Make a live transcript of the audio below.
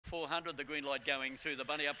400. The green light going through. The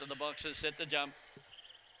bunny up to the boxes, set to jump.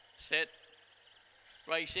 Set.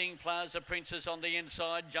 Racing, Plaza Princess on the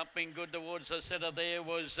inside, jumping good towards the centre. There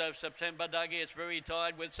was September Dougie. It's very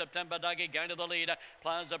tight with September Dougie going to the leader.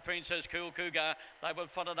 Plaza Princess, Cool Cougar. They were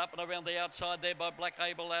fronted up and around the outside there by Black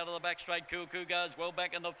Able out of the back straight. Cool Cougar's well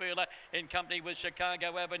back in the fielder in company with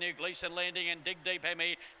Chicago Avenue, Gleason Landing and Dig Deep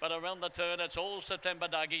Hemi. But around the turn, it's all September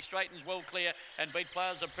Dougie. Straightens well clear and beat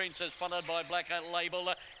Plaza Princess, fronted by Black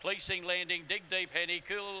Label. Gleason Landing, Dig Deep Hemi,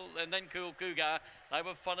 Cool and then Cool Cougar. They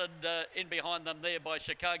were fronted in behind them there by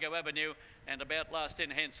Chicago Avenue and about last in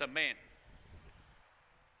Handsome Man.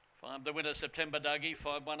 5 the winner, September Dougie.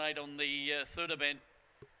 518 on the third event.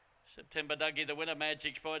 September Dougie the winner.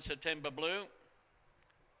 Magic Sprite, September Blue.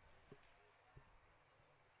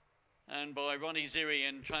 Owned by Ronnie Ziri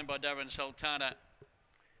and trained by Darren Sultana.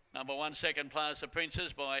 Number 1, second Plaza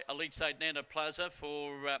Princess by Elite State Nana Plaza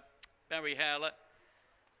for Barry Howler.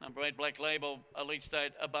 Number 8, Black Label, Elite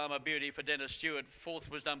State Obama Beauty for Dennis Stewart. 4th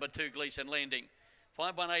was number 2, Gleason Landing.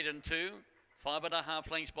 518 and 2, 5.5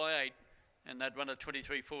 lengths by 8, and that run at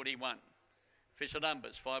 23.41. Official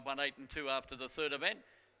numbers 518 and 2 after the third event.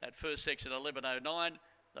 That first section 11.09.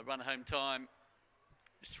 The run home time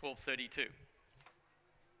is 12.32.